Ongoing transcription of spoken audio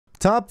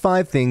Top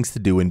 5 things to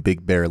do in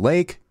Big Bear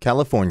Lake,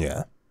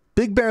 California.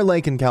 Big Bear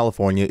Lake in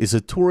California is a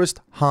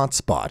tourist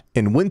hotspot.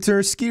 In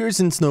winter,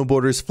 skiers and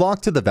snowboarders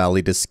flock to the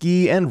valley to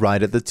ski and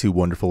ride at the two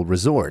wonderful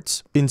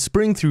resorts. In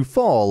spring through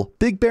fall,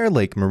 Big Bear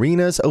Lake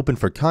marinas open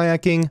for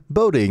kayaking,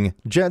 boating,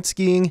 jet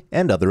skiing,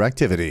 and other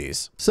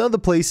activities. So the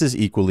place is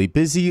equally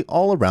busy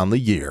all around the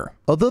year.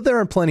 Although there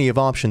are plenty of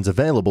options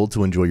available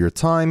to enjoy your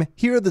time,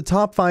 here are the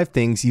top 5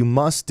 things you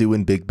must do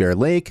in Big Bear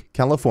Lake,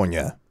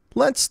 California.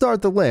 Let's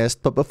start the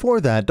list, but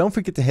before that, don't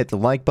forget to hit the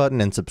like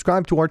button and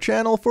subscribe to our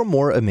channel for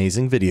more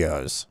amazing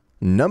videos.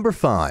 Number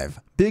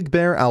 5. Big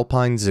Bear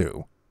Alpine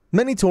Zoo.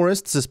 Many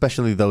tourists,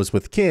 especially those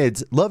with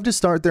kids, love to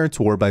start their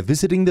tour by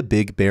visiting the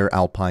Big Bear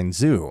Alpine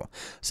Zoo.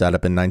 Set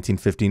up in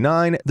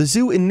 1959, the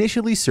zoo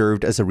initially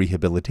served as a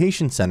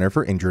rehabilitation center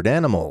for injured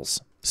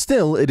animals.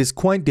 Still, it is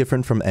quite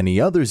different from any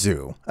other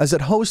zoo, as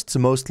it hosts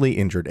mostly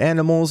injured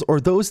animals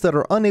or those that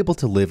are unable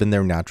to live in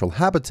their natural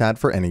habitat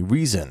for any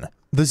reason.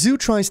 The zoo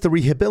tries to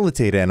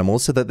rehabilitate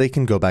animals so that they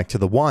can go back to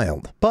the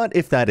wild, but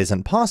if that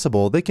isn't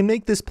possible, they can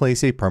make this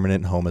place a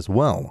permanent home as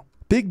well.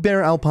 Big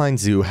Bear Alpine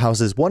Zoo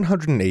houses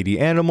 180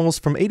 animals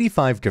from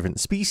 85 different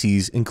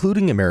species,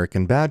 including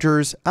American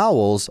badgers,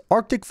 owls,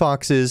 Arctic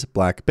foxes,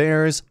 black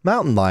bears,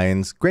 mountain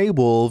lions, gray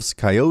wolves,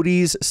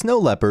 coyotes, snow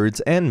leopards,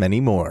 and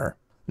many more.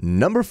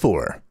 Number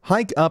 4.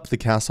 Hike up the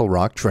Castle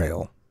Rock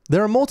Trail.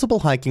 There are multiple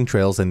hiking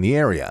trails in the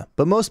area,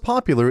 but most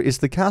popular is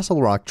the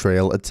Castle Rock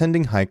Trail,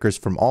 attending hikers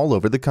from all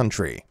over the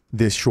country.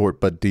 This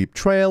short but deep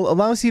trail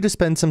allows you to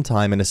spend some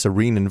time in a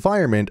serene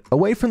environment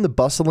away from the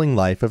bustling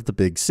life of the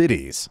big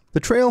cities.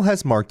 The trail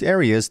has marked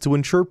areas to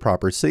ensure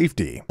proper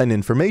safety, an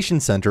information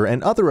center,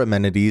 and other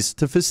amenities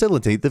to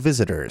facilitate the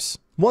visitors.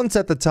 Once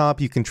at the top,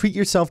 you can treat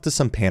yourself to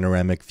some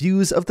panoramic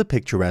views of the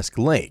picturesque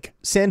lake,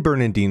 San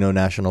Bernardino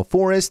National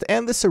Forest,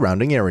 and the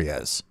surrounding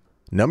areas.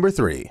 Number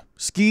 3.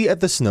 Ski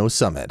at the Snow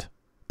Summit.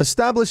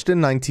 Established in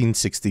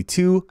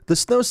 1962, the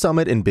Snow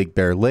Summit in Big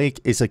Bear Lake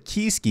is a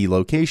key ski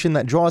location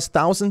that draws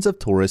thousands of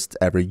tourists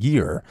every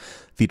year.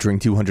 Featuring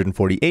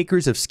 240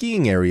 acres of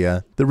skiing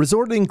area, the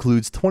resort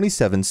includes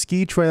 27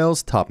 ski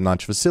trails,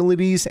 top-notch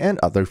facilities, and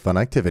other fun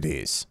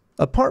activities.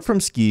 Apart from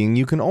skiing,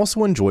 you can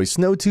also enjoy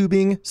snow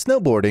tubing,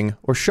 snowboarding,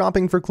 or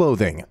shopping for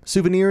clothing,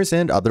 souvenirs,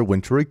 and other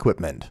winter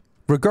equipment.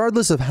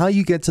 Regardless of how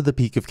you get to the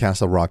peak of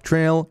Castle Rock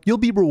Trail, you'll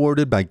be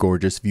rewarded by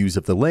gorgeous views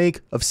of the lake,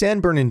 of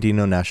San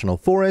Bernardino National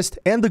Forest,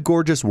 and the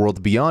gorgeous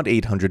world beyond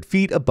 800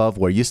 feet above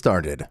where you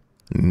started.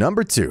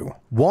 Number 2.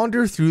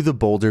 Wander through the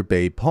Boulder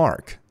Bay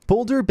Park.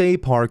 Boulder Bay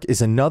Park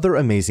is another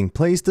amazing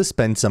place to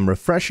spend some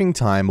refreshing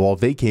time while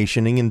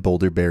vacationing in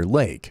Boulder Bear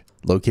Lake.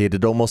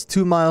 Located almost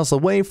 2 miles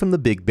away from the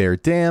Big Bear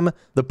Dam,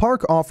 the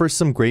park offers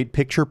some great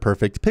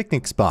picture-perfect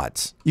picnic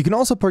spots. You can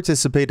also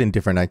participate in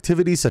different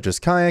activities such as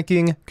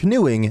kayaking,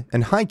 canoeing,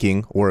 and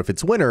hiking, or if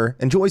it's winter,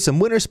 enjoy some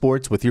winter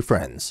sports with your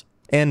friends.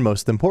 And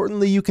most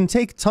importantly, you can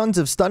take tons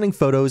of stunning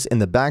photos in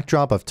the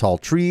backdrop of tall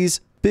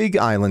trees, big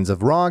islands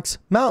of rocks,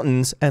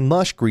 mountains, and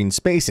lush green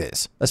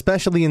spaces,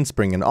 especially in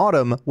spring and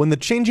autumn when the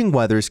changing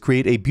weathers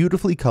create a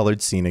beautifully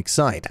colored scenic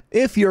sight.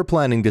 If you're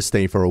planning to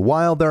stay for a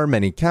while, there are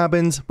many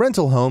cabins,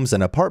 rental homes,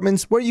 and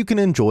apartments where you can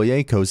enjoy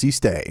a cozy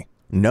stay.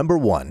 Number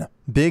 1.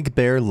 Big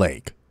Bear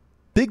Lake.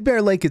 Big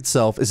Bear Lake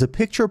itself is a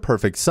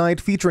picture-perfect site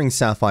featuring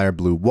sapphire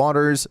blue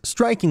waters,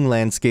 striking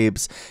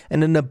landscapes,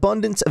 and an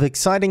abundance of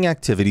exciting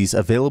activities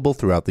available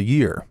throughout the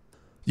year.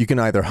 You can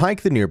either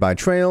hike the nearby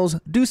trails,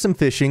 do some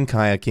fishing,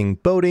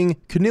 kayaking, boating,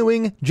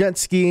 canoeing, jet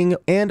skiing,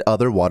 and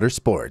other water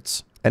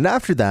sports. And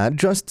after that,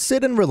 just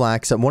sit and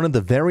relax at one of the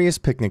various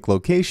picnic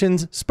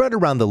locations spread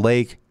around the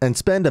lake and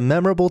spend a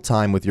memorable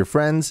time with your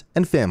friends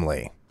and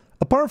family.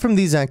 Apart from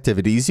these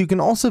activities, you can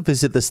also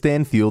visit the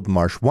Stanfield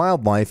Marsh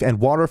Wildlife and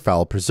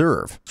Waterfowl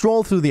Preserve,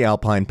 stroll through the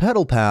Alpine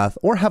Pedal Path,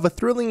 or have a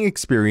thrilling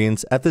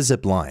experience at the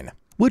zip line.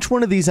 Which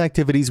one of these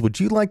activities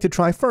would you like to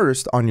try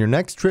first on your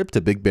next trip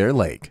to Big Bear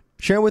Lake?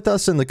 Share with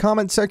us in the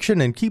comment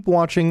section and keep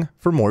watching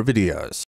for more videos.